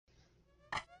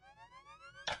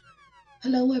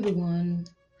Hello, everyone.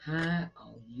 How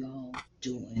are y'all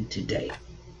doing today?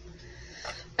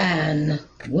 And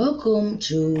welcome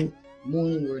to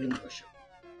Morning Word and Worship.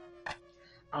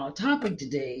 Our topic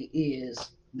today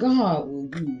is God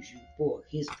will use you for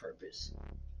His purpose.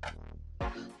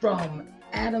 From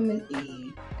Adam and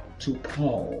Eve to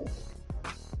Paul,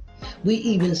 we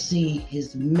even see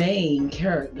His main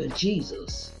character,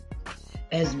 Jesus,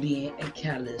 as being a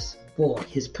catalyst for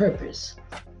His purpose.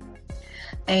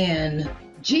 And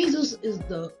Jesus is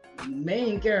the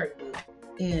main character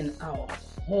in our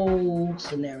whole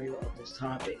scenario of this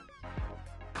topic.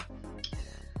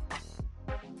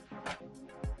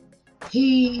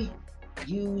 He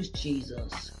used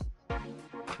Jesus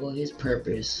for his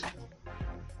purpose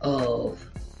of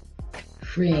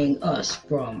freeing us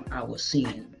from our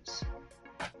sins.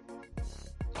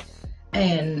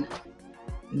 And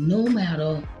no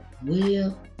matter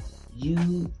where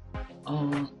you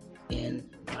are in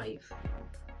life,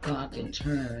 God can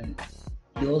turn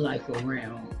your life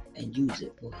around and use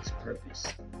it for his purpose.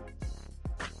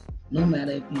 No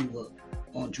matter if you were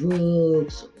on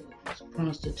drugs or was a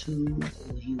prostitute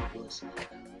or you was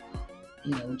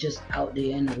just out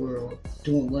there in the world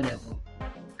doing whatever,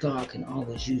 God can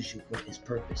always use you for his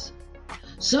purpose.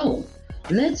 So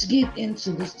let's get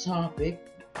into this topic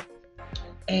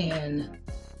and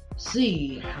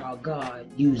see how God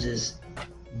uses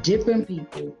different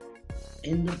people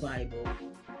in the Bible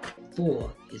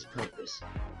for his purpose.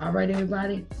 All right,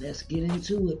 everybody, let's get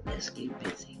into it. Let's get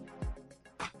busy.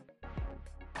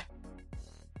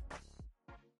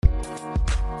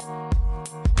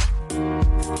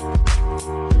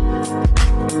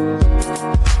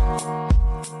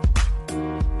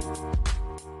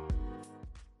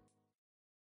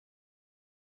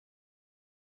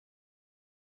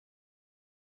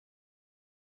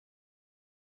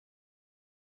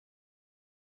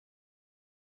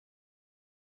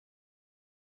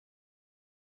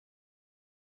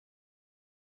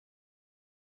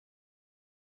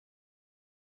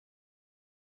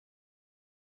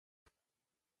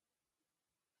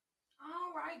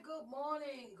 All right, good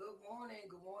morning,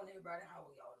 everybody. How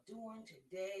are y'all doing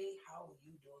today? How are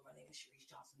you doing? My name is Sharice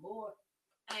Johnson Moore,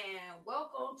 and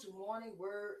welcome to Morning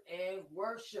Word and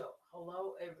Worship.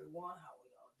 Hello, everyone. How are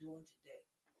y'all doing today?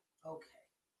 Okay,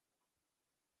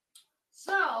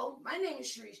 so my name is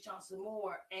Sharice Johnson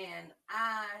Moore, and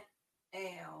I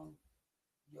am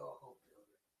your hope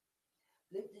builder,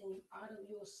 lifting you out of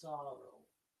your sorrow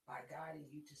by guiding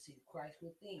you to see Christ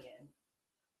within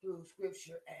through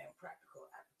scripture and practical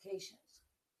applications.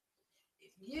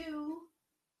 If you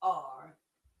are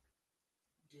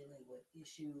dealing with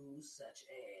issues such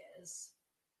as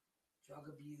drug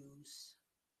abuse,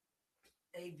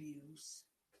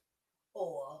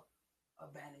 or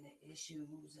abandonment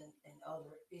issues and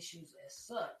other issues as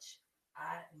such,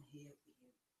 I am here for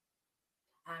you.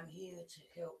 I'm here to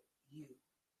help you.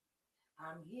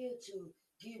 I'm here to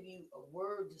give you a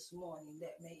word this morning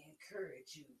that may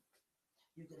encourage you.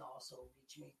 You can also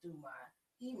reach me through my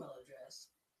email address.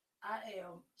 I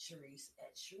am Sharice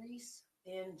at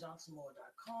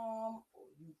ShariceNJohnsonMoore.com, or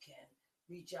you can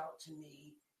reach out to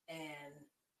me and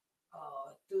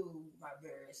through my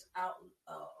various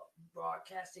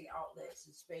broadcasting outlets,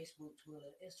 it's Facebook,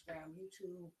 Twitter, Instagram,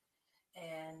 YouTube,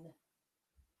 and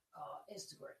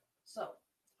Instagram. So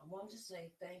I wanted to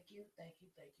say thank you for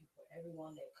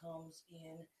everyone that comes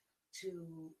in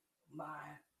to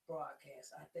my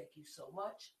broadcast. I thank you so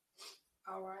much.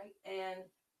 All right. And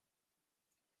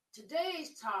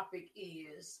today's topic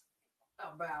is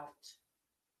about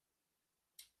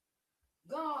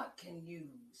God can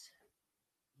use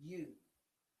you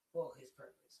for his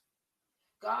purpose.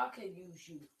 God can use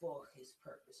you for his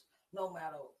purpose. No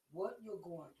matter what you're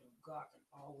going through, God can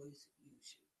always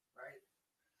use you, right?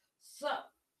 So,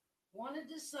 wanted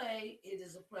to say it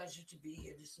is a pleasure to be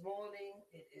here this morning.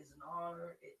 It is an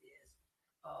honor. It is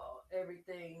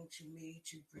everything to me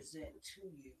to present to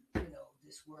you,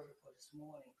 this word for this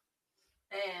morning.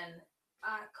 And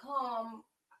I come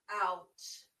out,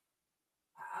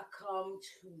 I come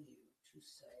to you to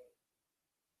say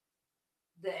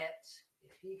that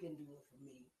if he can do it for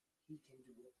me, he can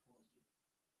do it for you.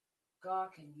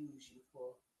 God can use you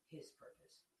for his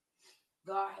purpose.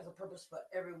 God has a purpose for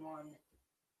everyone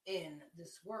in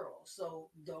this world. So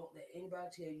don't let anybody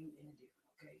tell you any different.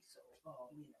 Okay. So,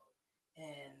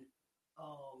 and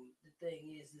the thing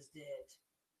is that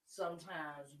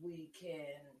sometimes we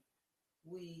can,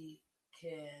 we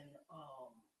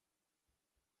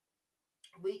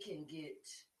can get,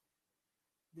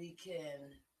 we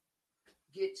can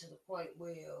get to the point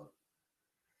where,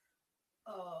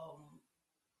 um,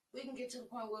 we can get to the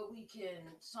point where we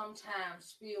can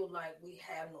sometimes feel like we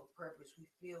have no purpose. We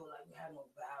feel like we have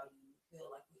no value. We feel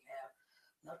like we have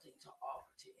nothing to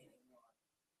offer to anyone.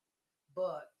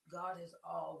 But God is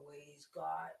always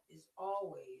going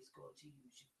to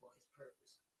use you for his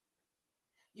purpose.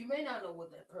 You may not know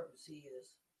what that purpose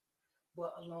is,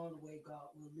 but along the way,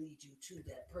 God will lead you to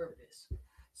that purpose.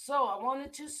 So I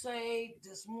wanted to say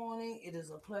this morning, it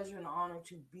is a pleasure and honor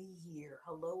to be here.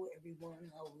 Hello, everyone.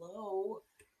 Hello.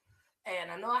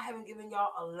 And I know I haven't given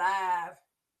y'all a live,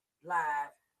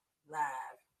 live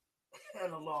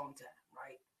in a long time,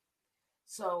 right?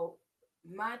 So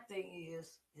my thing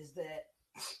is that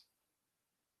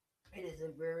it is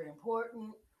very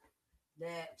important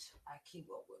that I keep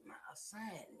up with my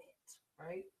assignment,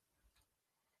 right?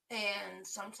 And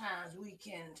sometimes we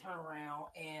can turn around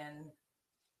and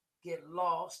get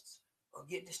lost or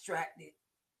get distracted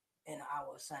in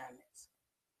our assignments.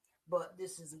 But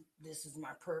this is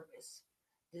my purpose.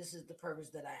 This is the purpose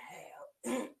that I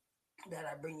have. That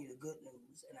I bring you the good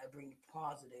news and I bring you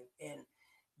positive and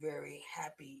very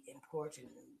happy, important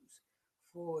news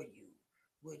for you,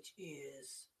 which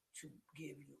is to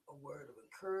give you a word of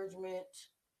encouragement,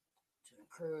 to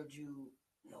encourage you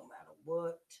no matter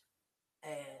what,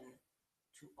 and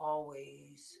to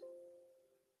always,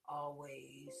 always,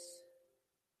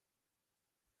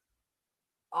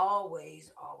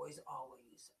 always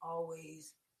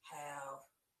have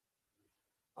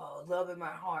love in my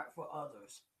heart for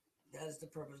others. That is the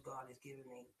purpose God has given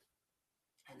me,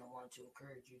 and I want to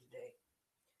encourage you today.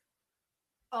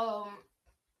 Um,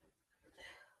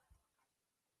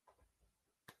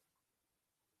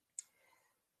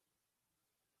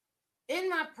 in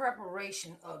my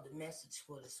preparation of the message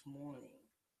for this morning,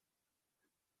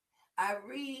 I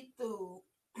read through.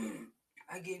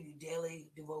 I give you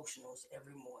daily devotionals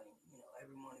every morning.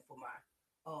 Every morning for my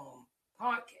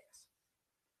podcast,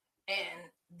 and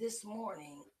this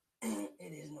morning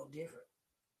it is no different.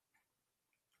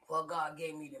 Well, God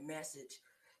gave me the message.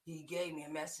 He gave me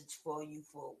a message for you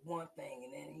for one thing,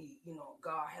 and then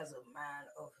God has a mind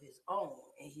of his own,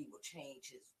 and he will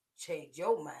change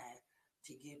your mind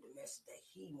to give the message that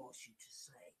he wants you to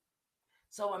say.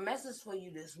 So, a message for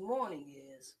you this morning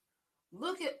is: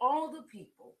 look at all the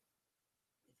people.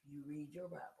 If you read your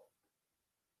Bible,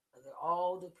 look at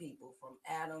all the people from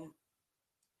Adam,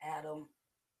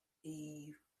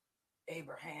 Eve,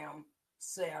 Abraham,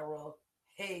 Sarah,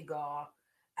 Hagar,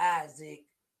 Isaac,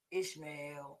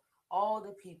 Ishmael, all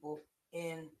the people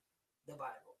in the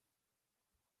Bible.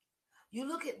 You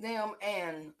look at them,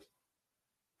 and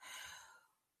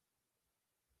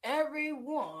every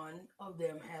one of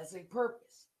them has a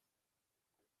purpose.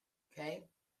 Okay?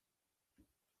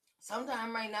 Sometimes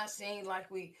it might not seem like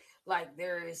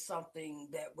there is something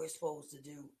that we're supposed to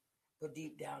do, but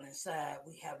deep down inside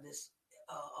we have this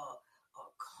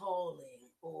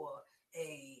calling or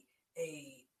a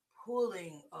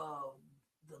pulling of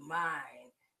the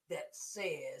mind that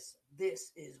says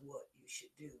this is what you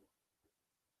should do.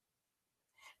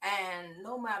 And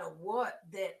no matter what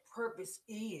that purpose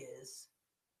is,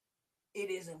 it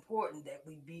is important that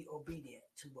we be obedient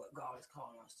to what God is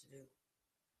calling us to do.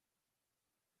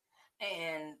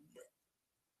 And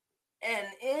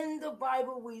in the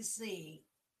Bible we see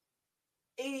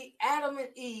Adam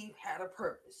and Eve had a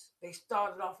purpose. They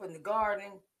started off in the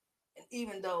garden, and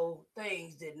even though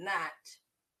things did not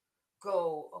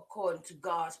go according to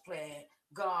God's plan,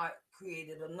 God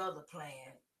created another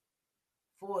plan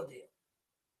for them.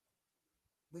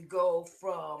 We go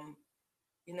from,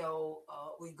 we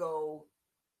go,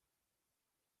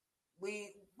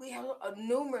 we have a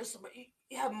numerous.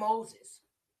 You have Moses,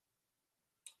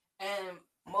 and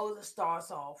Moses starts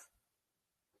off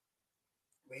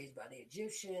raised by the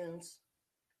Egyptians,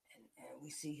 and we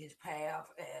see his path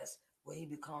as where he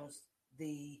becomes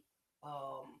the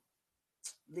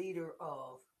leader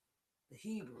of the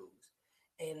Hebrews.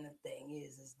 And the thing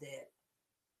is that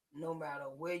no matter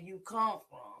where you come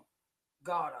from,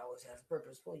 God always has a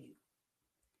purpose for you.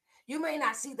 You may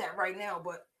not see that right now,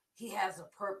 but he has a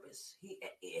purpose.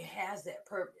 It has that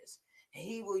purpose, and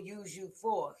he will use you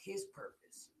for his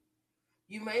purpose.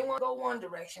 You may want to go one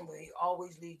direction, but he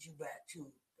always leads you back to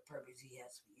the purpose he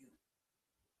has for you.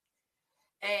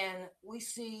 And we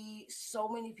see so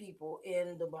many people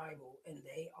in the Bible, and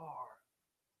they are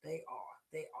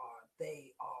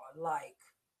like,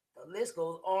 the list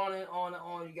goes on and on and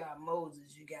on. You got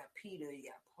Moses, you got Peter, you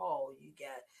got Paul, you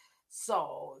got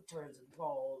Saul, it turns into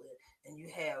Paul, and you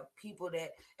have people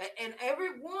that, and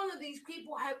every one of these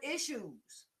people have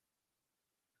issues.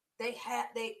 They have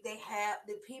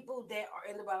the people that are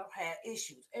in the Bible have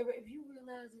issues. If you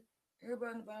realize it,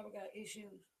 everybody in the Bible got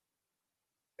issues.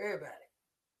 Everybody.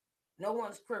 No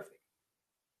one's perfect.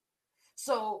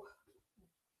 So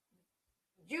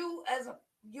you as a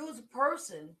you as a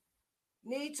person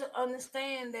need to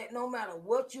understand that no matter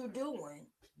what you're doing,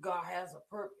 God has a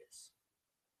purpose.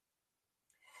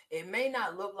 It may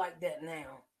not look like that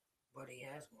now, but He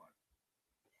has one.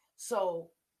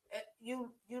 So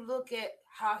you look at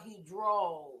how He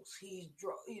draws.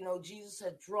 Jesus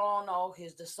had drawn all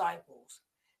His disciples,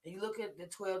 and you look at the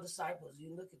 12 disciples.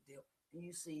 You look at them, and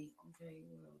you see, okay,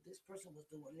 this person was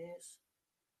doing this.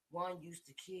 One used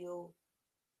to kill.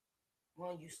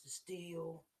 One used to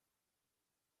steal.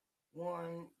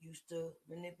 One used to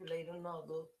manipulate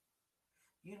another.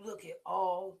 You look at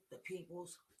all the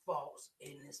people's faults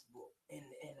in this book, in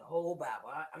the whole Bible.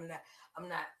 I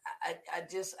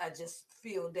just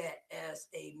feel that as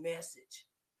a message.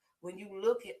 When you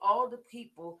look at all the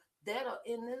people that are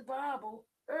in this Bible,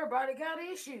 everybody got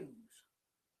issues.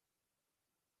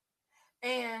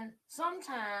 And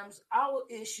sometimes our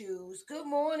issues, good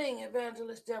morning,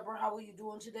 Evangelist Deborah. How are you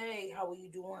doing today? How are you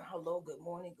doing? Hello, good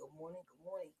morning, good morning, good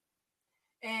morning.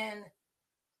 And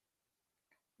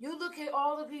you look at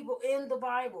all the people in the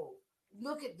Bible,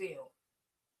 look at them.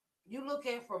 You look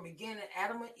at from beginning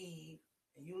Adam and Eve,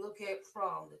 and you look at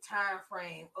from the time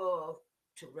frame of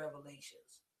to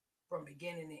Revelations, from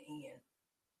beginning to end,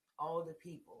 all the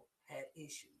people had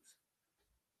issues.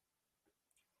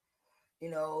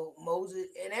 Moses,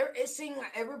 and it seemed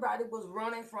like everybody was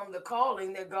running from the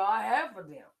calling that God had for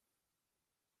them.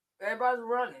 Everybody's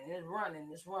running, it's running,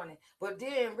 it's running. But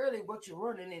then, really, what you're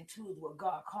running into is what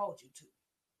God called you to.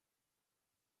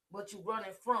 What you're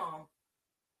running from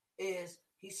is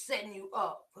He's setting you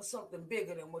up for something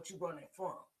bigger than what you're running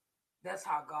from. That's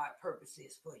how God purpose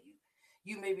is for you.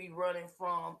 You may be running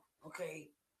from,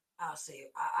 okay, I'll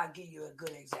give you a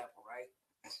good example, right?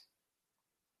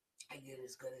 I give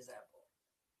this good example.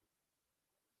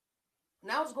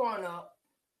 When I was growing up,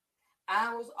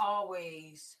 I was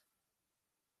always,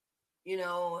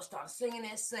 start singing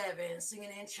at 7,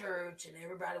 singing in church, and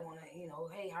everybody want to,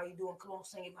 hey, how you doing? Come on,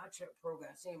 sing in my church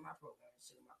program, sing in my program,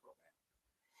 sing in my program.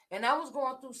 And I was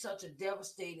going through such a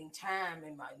devastating time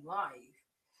in my life,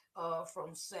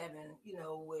 from 7,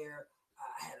 where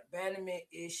I had abandonment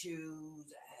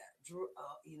issues. I had,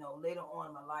 later on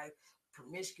in my life,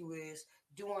 promiscuous,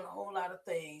 doing a whole lot of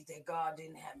things that God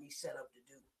didn't have me set up to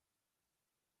do.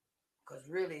 Because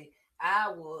really, I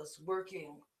was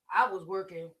working. I was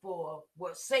working for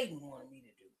what Satan wanted me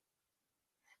to do.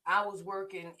 I was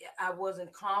working. I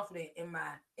wasn't confident in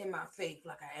my faith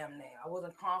like I am now. I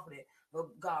wasn't confident,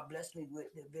 but God blessed me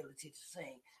with the ability to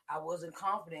sing. I wasn't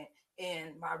confident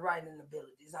in my writing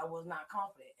abilities. I was not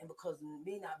confident, and because of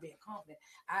me not being confident,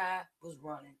 I was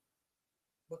running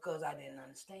because I didn't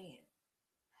understand.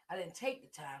 I didn't take the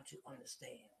time to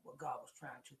understand what God was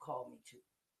trying to call me to.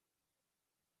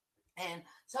 And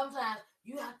sometimes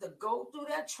you have to go through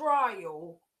that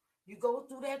trial. You go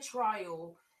through that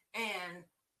trial, and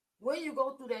when you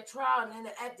go through that trial, and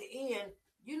then at the end,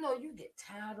 you get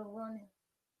tired of running,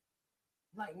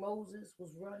 like Moses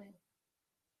was running.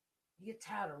 You get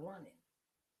tired of running,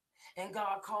 and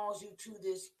God calls you to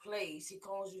this place. He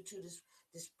calls you to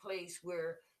this place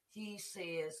where He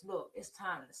says, "Look, it's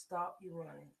time to stop you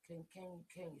running. Can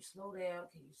you slow down?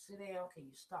 Can you sit down? Can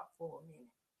you stop for a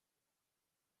minute?"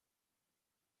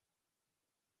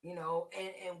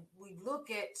 And we look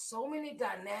at so many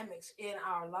dynamics in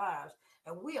our lives,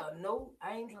 and we are no,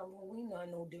 I ain't talking, we not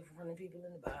no different from the people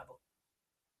in the Bible.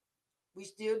 We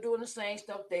still doing the same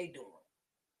stuff they doing.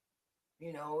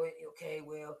 Okay,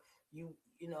 well, give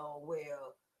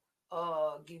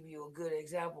you a good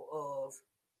example of,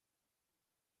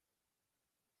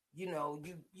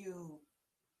 you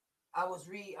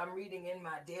I'm reading in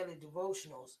my daily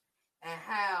devotionals, and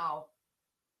how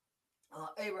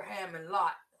Abraham and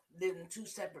Lot lived in two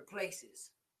separate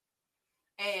places,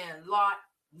 and Lot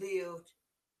lived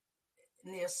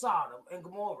near Sodom and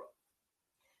Gomorrah.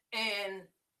 And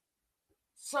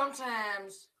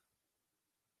sometimes,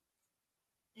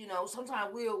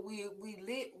 sometimes we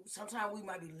live. Sometimes we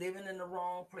might be living in the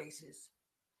wrong places,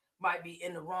 might be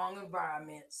in the wrong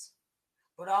environments.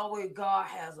 But always God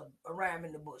has a ram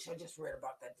in the bush. I just read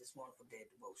about that this morning for Dead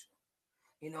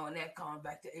Devotional. And that comes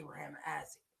back to Abraham and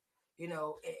Isaac.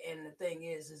 And the thing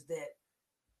is that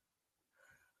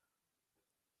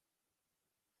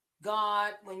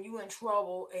God, when you're in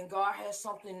trouble and God has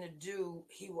something to do,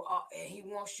 He will, and He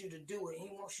wants you to do it. He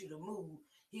wants you to move.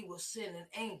 He will send an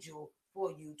angel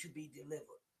for you to be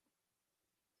delivered.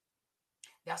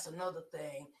 That's another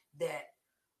thing that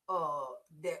uh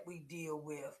that we deal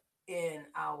with in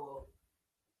our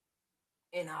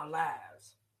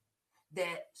lives.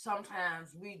 that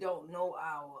sometimes we don't know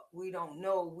we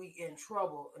in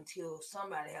trouble until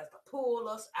somebody has to pull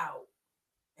us out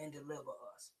and deliver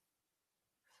us.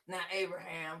 Now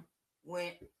Abraham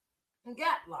went and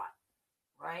got Lot,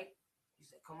 right? He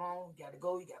said, "Come on, you got to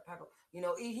go. You got to pack up." He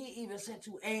even sent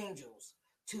two angels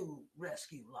to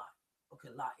rescue Lot. Okay,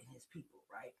 Lot and his people,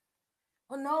 right?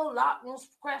 Well, no, Lot wants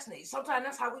to procrastinate. Sometimes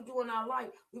that's how we do in our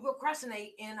life. We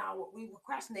procrastinate and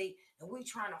we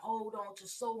trying to hold on to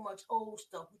so much old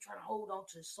stuff. We trying to hold on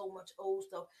to so much old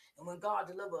stuff. And when God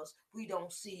delivers us, we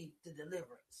don't see the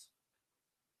deliverance.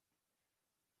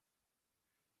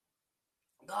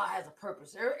 God has a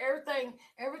purpose. Everything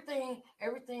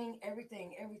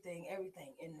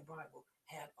in the Bible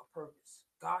had a purpose.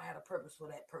 God had a purpose for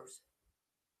that person.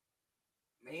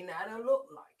 May not have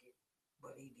looked like it,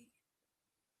 but he did.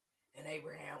 And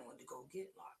Abraham went to go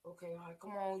get Lot. Okay, all right,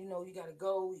 come on, you gotta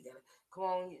go. You gotta come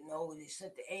on, they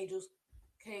sent the angels.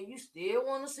 Okay, you still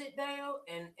want to sit down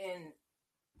and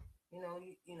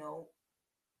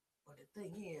but the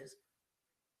thing is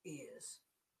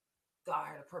God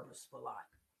had a purpose for Lot.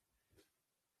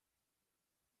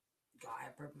 God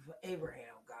had a purpose for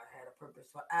Abraham. God had a purpose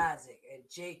for Isaac and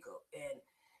Jacob and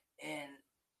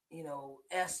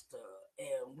Esther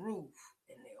and Ruth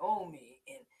and Naomi,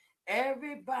 and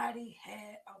everybody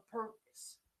had a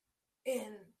purpose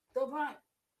in the Bible.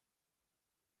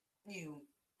 You,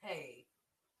 hey,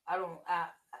 I don't.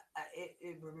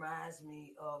 It reminds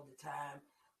me of the time.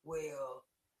 Well,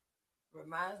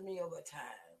 reminds me of a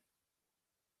time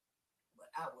when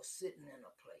I was sitting in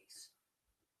a place,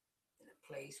 and the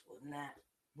place was not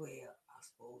where I was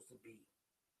supposed to be.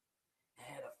 I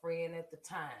had a friend at the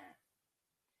time,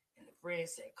 and the friend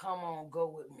said, "Come on, go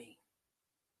with me."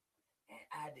 And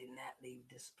I did not leave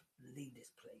this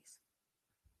place.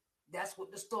 That's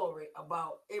what the story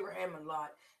about Abraham and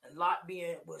Lot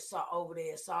being was over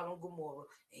there at Sodom and Gomorrah,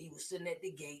 and he was sitting at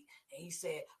the gate, and he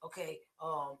said, "Okay,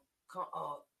 come,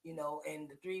 and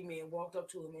the three men walked up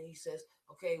to him, and he says,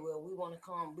 "Okay, well, we want to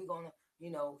come. We're gonna,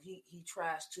 he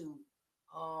tries to,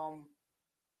 how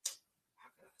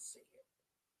can I say it,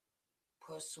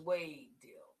 persuade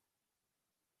them.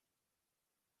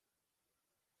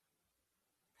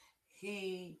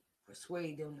 He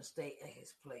persuaded them to stay at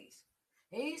his place."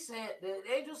 And he said, the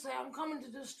angel said, "I'm coming to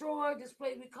destroy this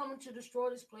place. We're coming to destroy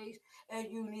this place, and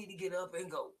you need to get up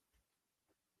and go."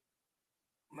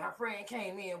 My friend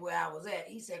came in where I was at.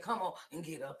 He said, "Come on and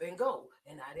get up and go."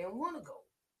 And I didn't want to go.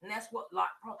 And that's what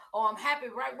Lot. Oh, I'm happy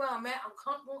right where I'm at. I'm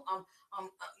comfortable. I'm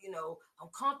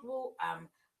comfortable. I'm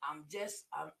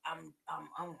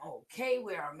okay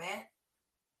where I'm at.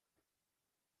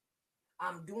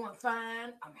 I'm doing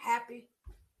fine. I'm happy.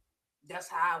 That's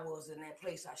how I was in that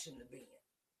place I shouldn't have been.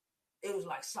 It was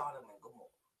like Sodom and Gomorrah.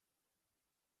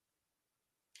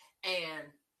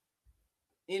 And,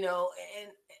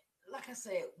 and like I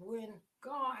said, when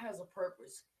God has a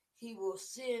purpose, he will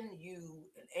send you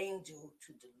an angel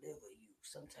to deliver you.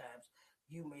 Sometimes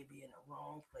you may be in the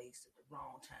wrong place at the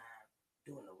wrong time,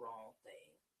 doing the wrong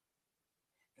thing.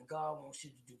 And God wants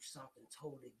you to do something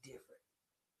totally different.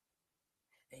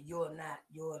 And you're not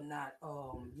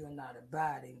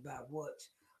abiding by what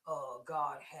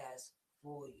God has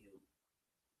for you.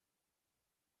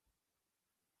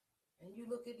 And you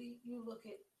look at you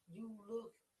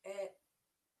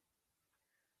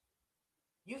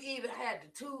even had the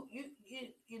two and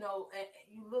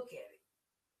you look at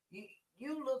it.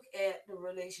 You look at the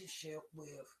relationship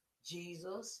with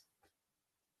Jesus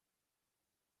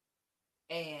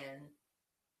and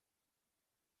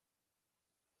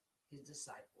his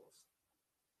disciples.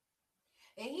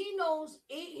 And he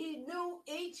knew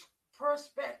each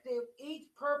perspective,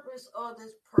 each purpose of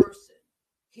this person.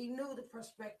 He knew the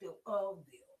perspective of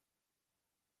them.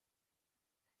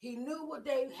 He knew what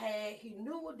they had. He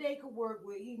knew what they could work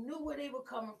with. He knew where they were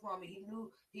coming from. He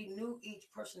knew each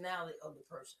personality of the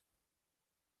person.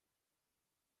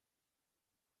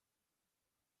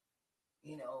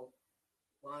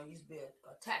 One used to be a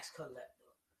tax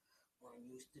collector. One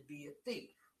used to be a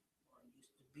thief. One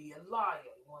used to be a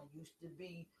liar. One used to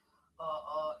be,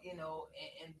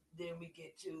 and then we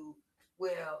get to,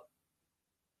 well,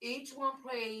 each one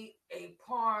played a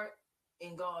part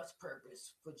in God's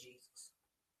purpose for Jesus.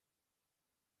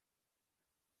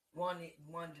 One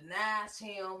denies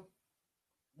him.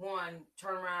 One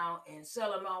turn around and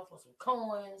sell him out for some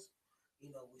coins.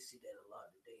 We see that a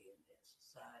lot today in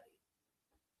society.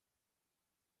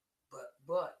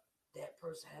 But that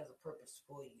person has a purpose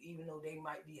for you, even though they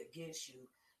might be against you.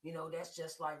 That's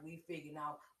just like we figuring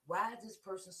out, why is this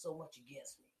person so much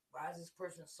against me? Why is this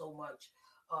person so much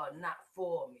not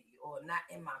for me, or not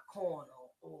in my corner,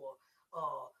 or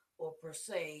per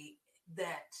se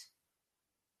that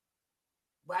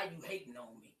why you hating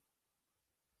on me?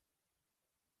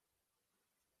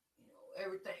 You know,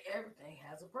 everything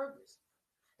has a purpose.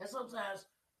 And sometimes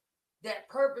that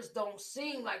purpose don't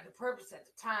seem like the purpose at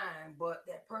the time, but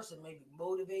that person may be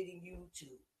motivating you to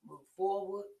move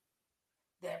forward.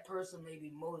 That person may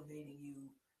be motivating you.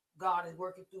 God is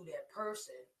working through that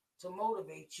person to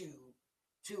motivate you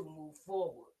to move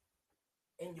forward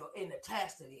in the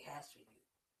task that he has for you.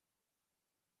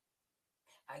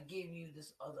 I give you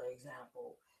this other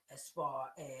example as far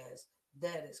as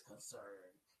that is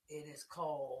concerned. It is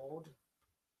called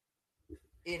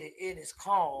it is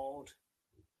called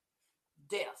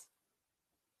death.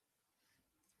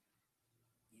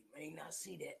 You may not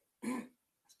see that.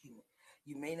 Excuse me.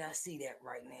 You may not see that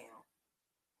right now,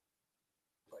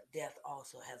 but death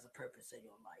also has a purpose in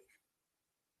your life.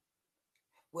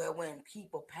 Well, when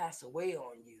people pass away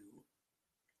on you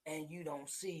and you don't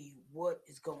see what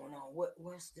is going on,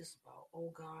 what's this about?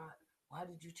 Oh God, why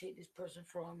did you take this person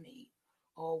from me?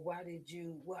 Or why did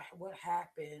you what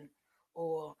happened?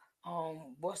 Or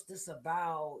what's this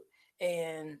about?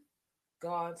 And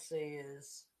God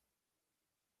says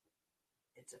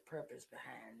it's a purpose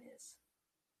behind this.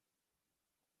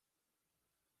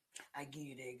 I give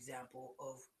you the example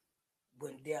of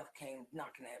when death came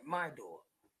knocking at my door.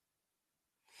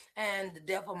 And the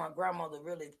death of my grandmother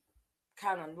really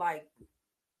kind of like,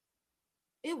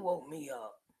 it woke me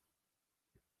up.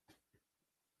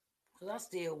 Because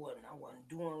I wasn't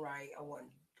doing right. I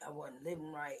wasn't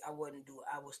living right. I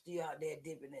was still out there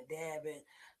dipping and dabbing,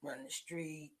 running the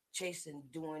street, chasing,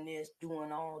 doing this,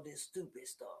 doing all this stupid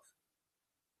stuff.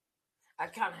 I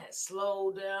kind of had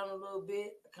slowed down a little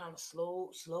bit. I kind of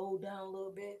slowed down a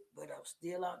little bit, but I was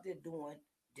still out there doing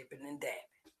dipping and dabbing.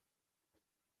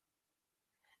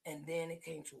 And then it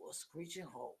came to a screeching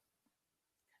halt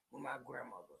when my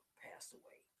grandmother passed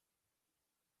away.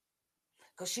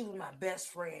 Because she was my best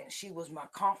friend. She was my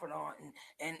confidant.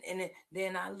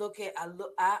 Then I look at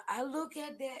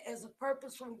that as a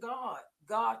purpose from God.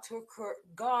 God took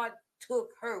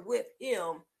her with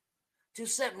him to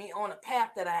set me on a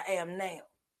path that I am now.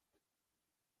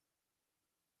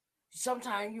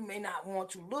 Sometimes you may not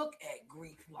want to look at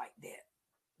grief like that.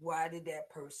 Why did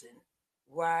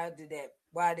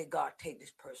God take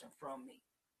this person from me?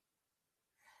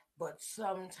 But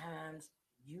sometimes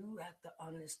you have to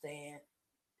understand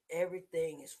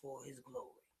everything is for his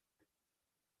glory.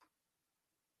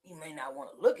 You may not want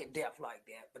to look at death like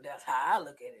that, but that's how I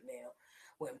look at it now.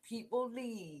 When people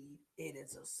leave, it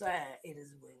is a sign. It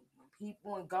is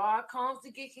when God comes to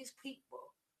get his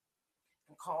people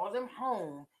and call them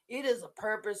home, it is a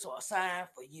purpose or a sign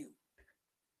for you.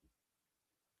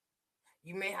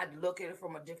 You may have to look at it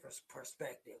from a different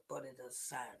perspective, but it is a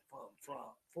sign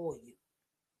for you.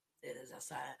 It is a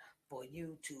sign for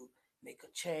you to make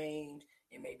a change.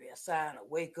 It may be a sign of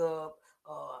wake up.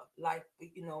 Life,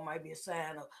 might be a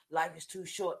sign of life is too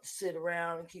short to sit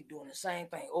around and keep doing the same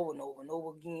thing over and over and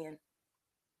over again.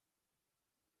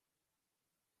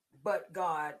 But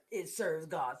God, it serves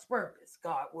God's purpose.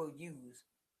 God will use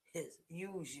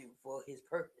you for his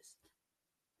purpose.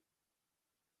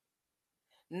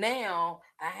 Now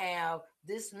I have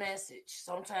this message.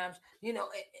 Sometimes,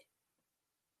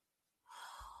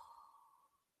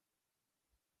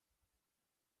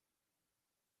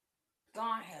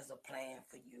 God has a plan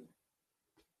for you.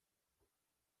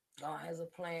 God has a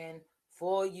plan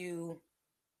for you.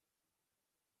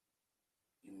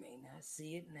 You may not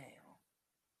see it now,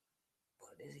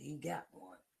 but he got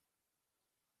one.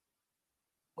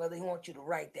 Whether he wants you to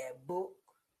write that book,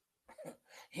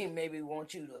 he maybe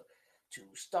wants you to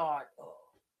start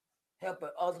helping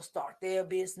others start their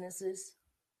businesses.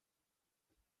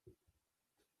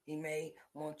 He may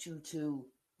want you to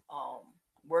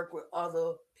work with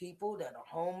other people that are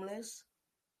homeless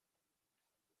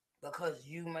because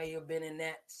you may have been in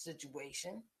that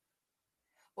situation,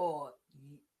 or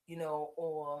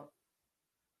or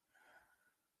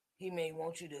he may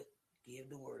want you to give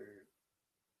the word.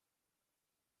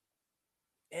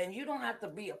 And you don't have to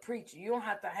be a preacher. You don't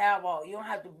have to have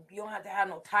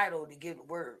no title to give the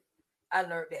word. I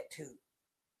learned that too.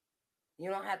 You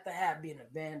don't have to be an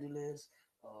evangelist,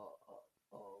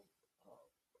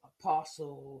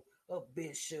 apostle, a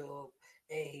bishop,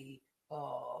 a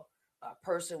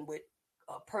person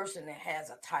that has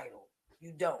a title.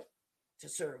 You don't, to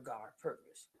serve God's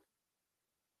purpose.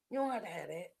 You don't have to have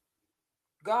that.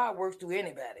 God works through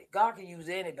anybody. God can use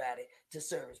anybody to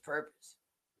serve his purpose.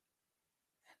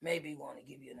 Maybe he want to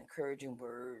give you an encouraging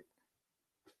word,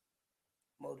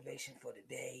 motivation for the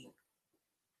day.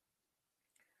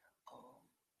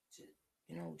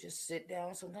 just sit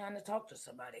down sometime to talk to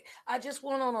somebody. I just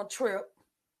went on a trip.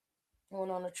 Went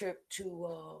on a trip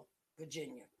to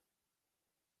Virginia,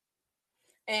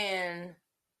 and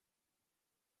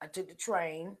I took the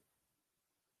train,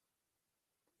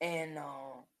 and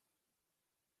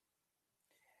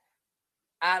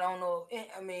I don't know.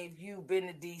 I mean, if you've been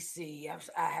to DC,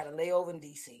 I had a layover in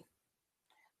DC,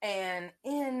 and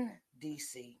in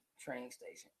DC train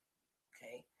station.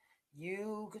 Okay,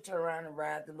 you could turn around and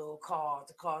ride the little cars.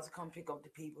 The cars will come pick up the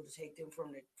people to take them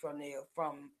from if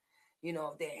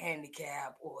they're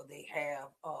handicapped or they have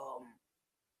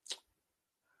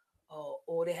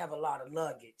or they have a lot of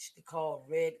luggage. They call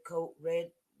red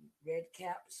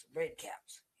caps, yeah, red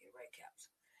caps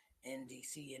in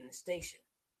DC in the station.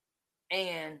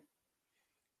 And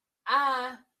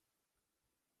I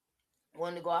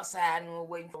wanted to go outside and we were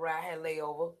waiting for a ride. I had a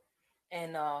layover,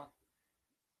 and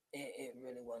it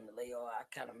really wasn't a layover. I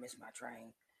kind of missed my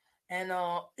train, and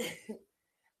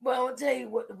but I'll tell you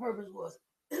what the purpose was.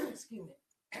 Excuse me.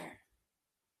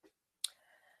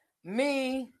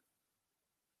 Me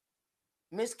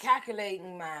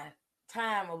miscalculating my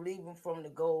time of leaving from the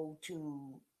goal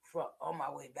to from on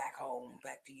my way back home,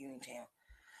 back to Uniontown.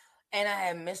 And I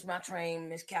had missed my train,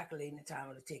 miscalculating the time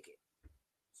of the ticket.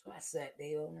 So I sat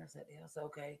there and I said,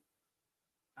 okay.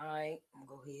 All right, I'm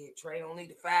gonna go ahead. Train only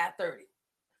to 5:30.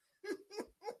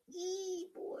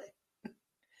 Boy.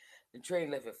 The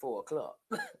train left at 4 o'clock.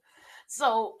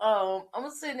 So I'm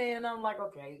sitting there and I'm like,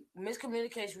 okay,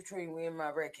 miscommunication between me and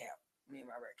my red cap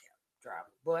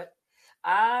driver. But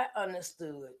I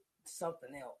understood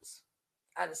something else.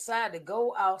 I decided to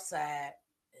go outside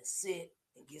and sit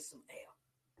and get some air.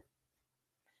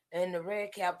 And the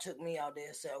red cap took me out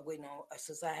there. So waiting on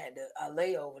since I had a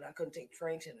layover and I couldn't take the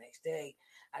train till the next day.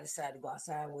 I decided to go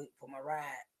outside and wait for my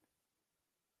ride.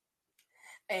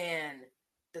 And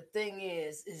the thing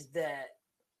is that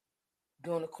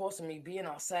during the course of me being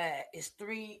outside, it's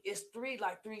three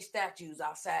statues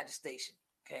outside the station.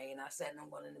 Okay, and I sat in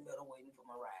one in the middle waiting for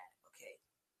my ride. Okay.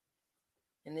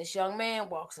 And this young man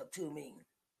walks up to me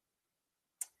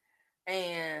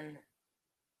and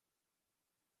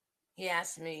he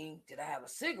asked me, did I have a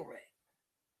cigarette?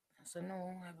 I said, no,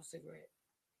 I don't have a cigarette.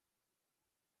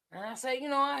 And I said,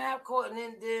 I have court.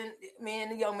 And then me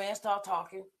and the young man start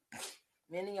talking.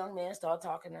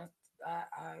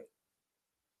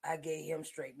 I gave him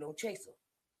straight no chaser.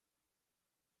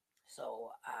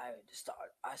 So I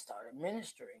started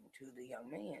ministering to the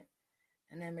young man,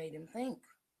 and that made him think.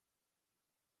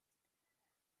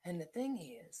 And the thing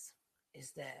is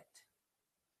that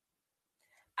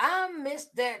I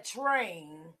missed that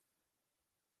train.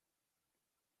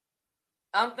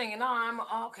 I'm thinking, I'm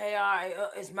okay, all right,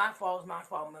 it's my fault, my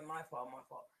fault.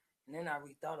 And then I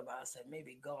rethought about it. I said,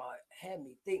 maybe God had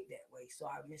me think that way, so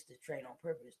I missed the train on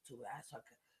purpose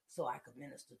so I could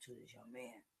minister to this young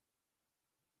man.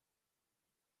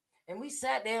 And we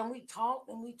sat there and we talked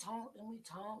and we talked and we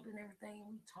talked and everything.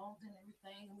 And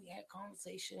we had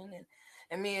conversation.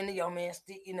 And me and the young man,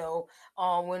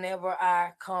 whenever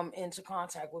I come into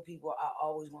contact with people, I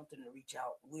always want them to reach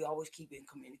out. We always keep in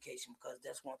communication because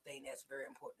that's one thing that's very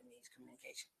important to me is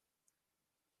communication.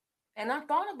 And I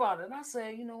thought about it. And I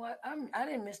said, you know what? I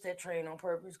didn't miss that train on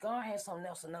purpose. God had something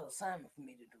else, another assignment for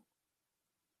me to do.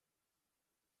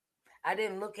 I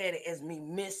didn't look at it as me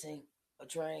missing a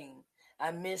train. I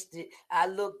missed it. I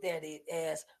looked at it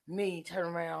as me turn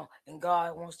around and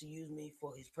God wants to use me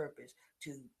for his purpose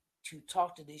to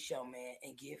talk to this young man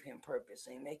and give him purpose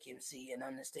and make him see and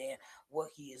understand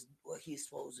what he's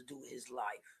supposed to do with his life.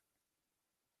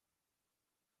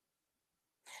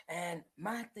 And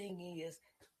my thing is,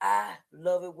 I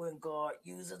love it when God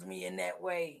uses me in that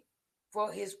way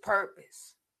for his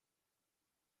purpose.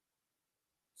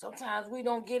 Sometimes we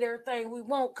don't get everything we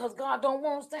want because God don't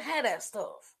want us to have that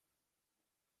stuff.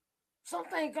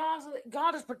 Something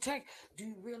God is protect. Do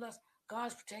you realize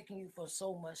God's protecting you from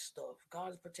so much stuff?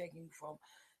 God is protecting you from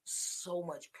so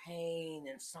much pain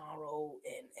and sorrow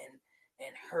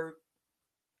and hurt.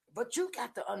 But you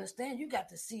got to understand, you got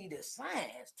to see the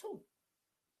signs too.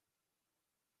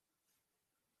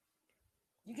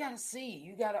 You got to see.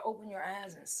 You got to open your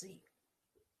eyes and see.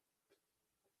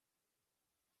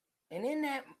 And in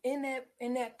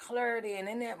that clarity and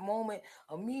in that moment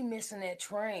of me missing that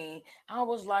train, I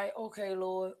was like, okay,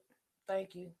 Lord,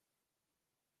 thank you.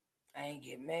 I ain't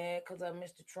get mad because I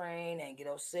missed the train. I ain't get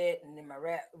upset. And then my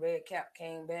red cap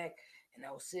came back, and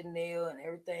I was sitting there and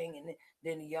everything. And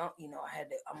then the young, I had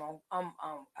to.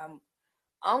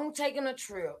 I'm taking a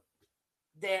trip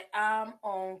that I'm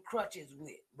on crutches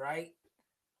with, right?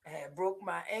 I had broke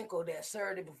my ankle that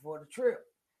Saturday before the trip,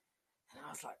 and I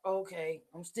was like, okay,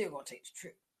 I'm still gonna take the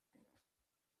trip.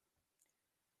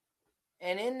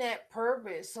 And in that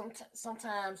purpose,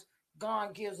 sometimes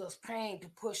God gives us pain to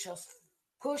push us,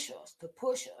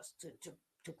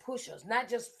 not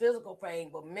just physical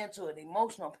pain, but mental and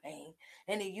emotional pain.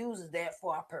 And He uses that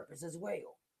for our purpose as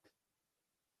well.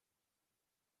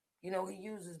 He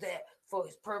uses that for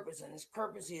His purpose, and His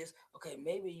purpose is, okay,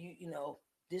 maybe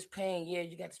this pain, yeah,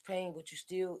 you got this pain, but you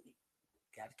still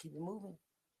got to keep it moving.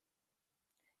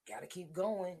 Got to keep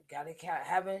going. Got to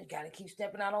keep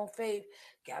stepping out on faith.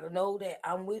 Got to know that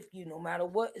I'm with you no matter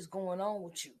what is going on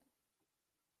with you.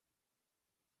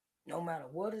 No matter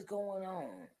what is going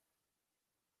on.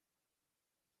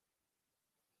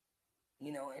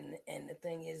 And the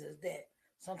thing is that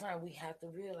sometimes we have to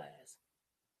realize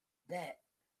that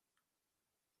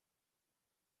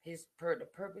the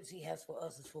purpose He has for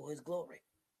us is for His glory.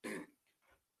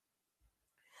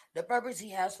 The purpose He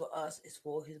has for us is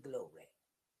for His glory.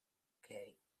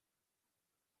 Okay.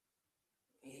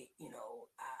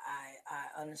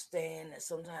 I understand that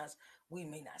sometimes we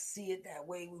may not see it that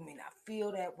way. We may not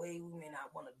feel that way. We may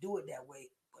not want to do it that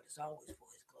way, but it's always for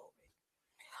His glory.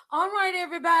 All right,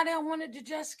 everybody. I wanted to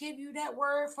just give you that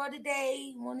word for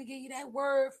today. I want to give you that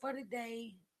word for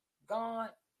today. God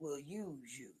will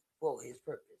use you for His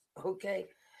purpose. Okay?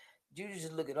 You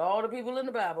just look at all the people in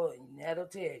the Bible, and that'll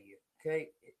tell you.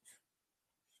 Okay?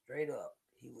 Straight up,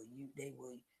 He will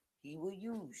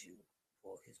use you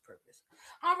for His purpose.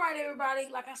 All right, everybody.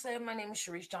 Like I said, my name is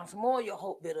Sharice Johnson Moore, your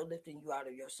hope builder, lifting you out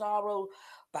of your sorrow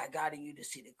by guiding you to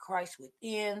see the Christ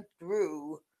within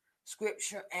through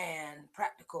scripture and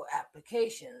practical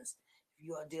applications. If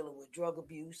you are dealing with drug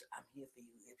abuse, I'm here for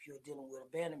you. If you're dealing with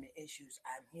abandonment issues,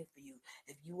 I'm here for you.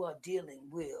 If you are dealing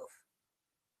with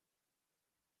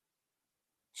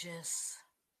just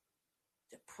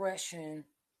depression,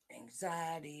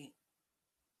 anxiety,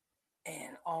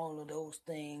 and all of those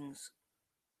things,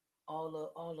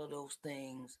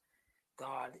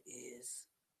 God is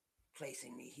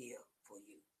placing me here for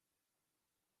you.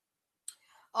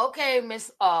 Okay,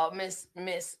 Miss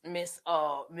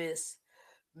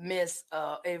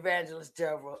Evangelist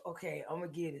Deborah. Okay, I'm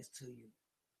gonna give this to you.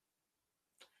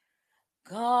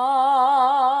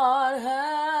 God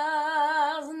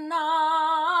has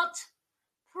not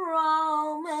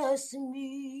promised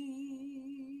me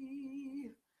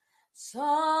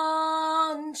sunshine.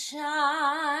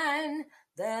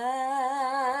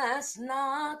 That's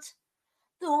not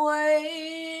the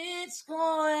way it's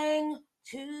going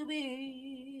to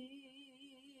be.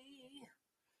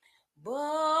 But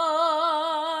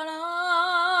a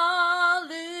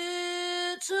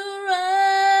little rain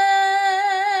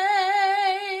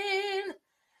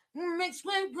mixed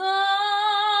with God's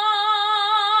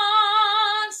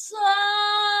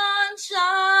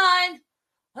sunshine,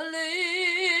 a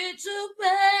little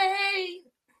pain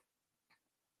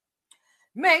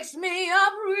makes me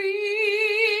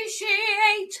appreciate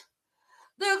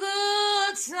the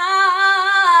good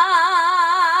times.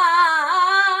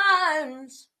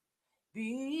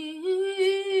 Be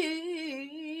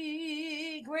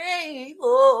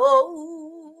grateful.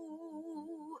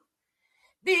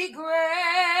 Be grateful.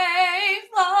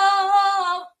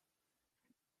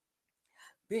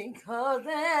 Because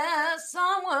there's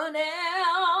someone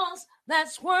else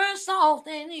that's worse off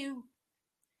than you.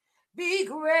 Be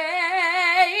grateful.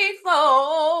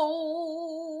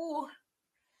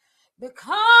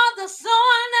 Because there's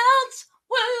someone else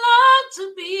would love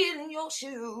to be in your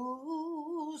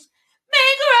shoes.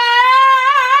 Be grateful.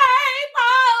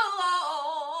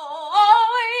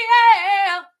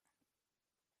 Yeah.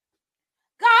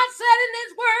 God said in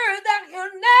His word that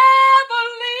He'll never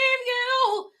leave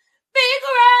you. Be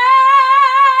grateful.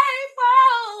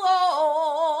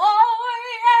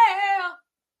 Yeah.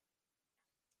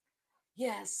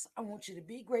 Yes, I want you to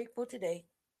be grateful today.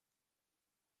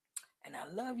 And I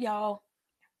love y'all.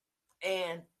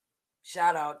 And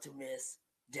shout out to Miss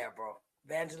Deborah,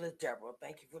 Evangelist Deborah.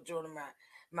 Thank you for joining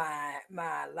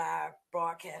my live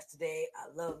broadcast today. I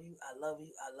love you. I love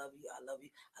you. I love you. I love you.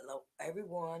 I love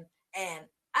everyone. And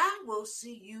I will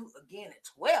see you again at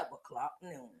 12 o'clock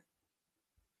noon.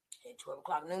 At 12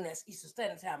 o'clock noon, that's Eastern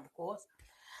Standard Time, of course.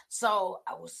 So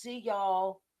I will see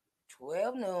y'all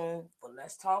 12 noon for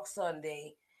Let's Talk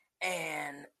Sunday.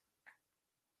 And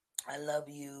I love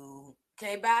you.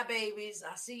 Okay, bye, babies.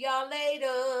 I'll see y'all later.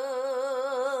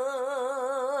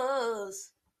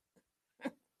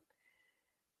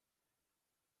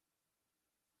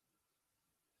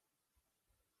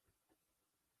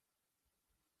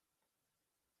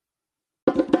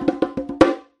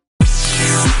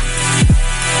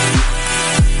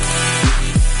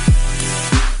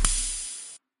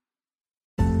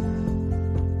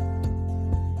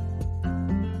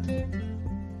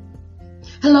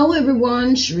 Hello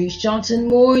everyone, Sharice Johnson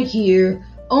Moore here,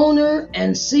 owner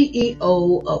and CEO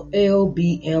of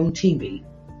LBM TV.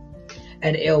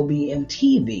 At LBM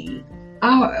TV,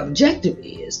 our objective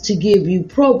is to give you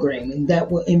programming that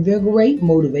will invigorate,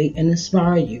 motivate, and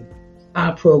inspire you.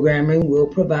 Our programming will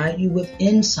provide you with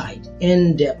insight,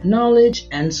 in-depth knowledge,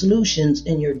 and solutions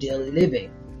in your daily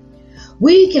living.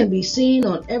 We can be seen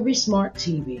on every smart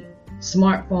TV,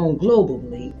 smartphone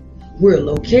globally. We're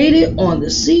located on the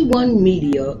C1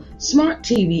 Media Smart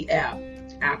TV app,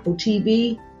 Apple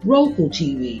TV, Roku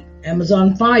TV,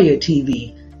 Amazon Fire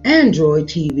TV, Android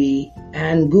TV,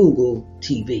 and Google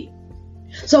TV.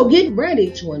 So get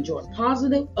ready to enjoy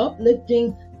positive,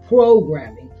 uplifting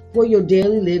programming for your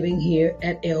daily living here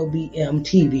at LBM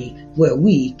TV, where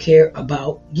we care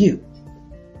about you.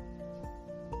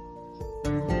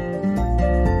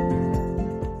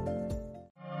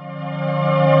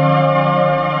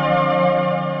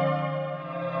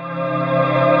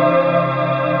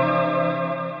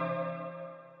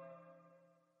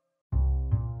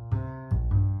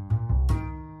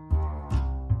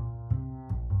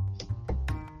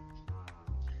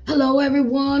 Hello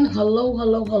everyone, hello,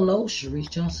 Sharice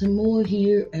Johnson Moore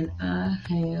here, and I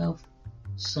have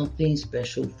something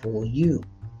special for you.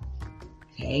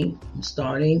 Okay, I'm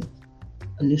starting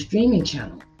a new streaming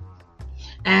channel,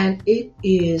 and it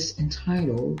is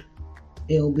entitled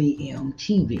LBM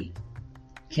TV.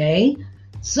 Okay,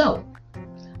 so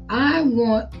I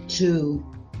want to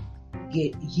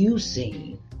get you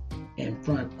seen in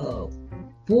front of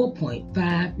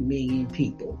 4.5 million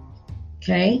people.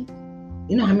 Okay,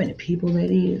 you know how many people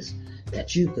that is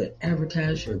that you could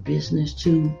advertise your business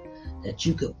to, that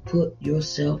you could put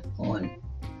yourself on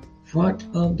front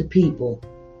of the people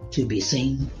to be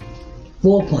seen?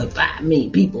 4.5 million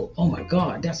people. Oh my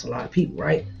God, that's a lot of people,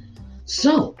 right?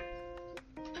 So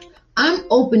I'm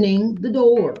opening the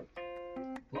door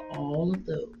for all of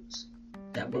those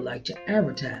that would like to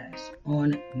advertise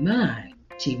on my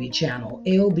TV channel,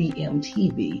 LBM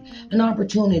TV, an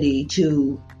opportunity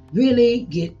to really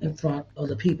get in front of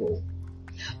the people.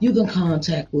 You can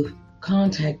contact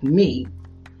me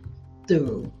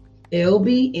through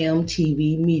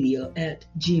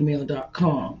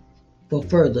lbmtvmedia@gmail.com for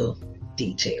further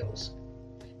details.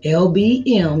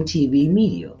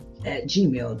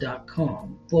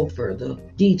 lbmtvmedia@gmail.com for further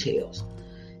details.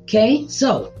 Okay,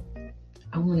 so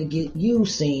I want to get you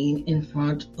seen in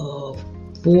front of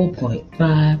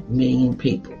 4.5 million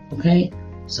people. Okay,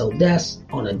 so that's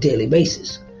on a daily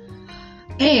basis.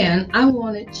 And I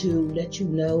wanted to let you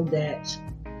know that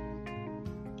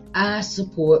I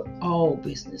support all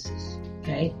businesses,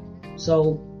 okay?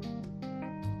 So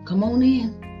come on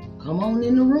in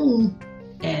the room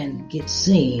and get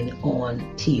seen on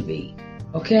TV,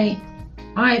 okay?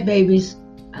 All right, babies,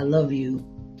 I love you.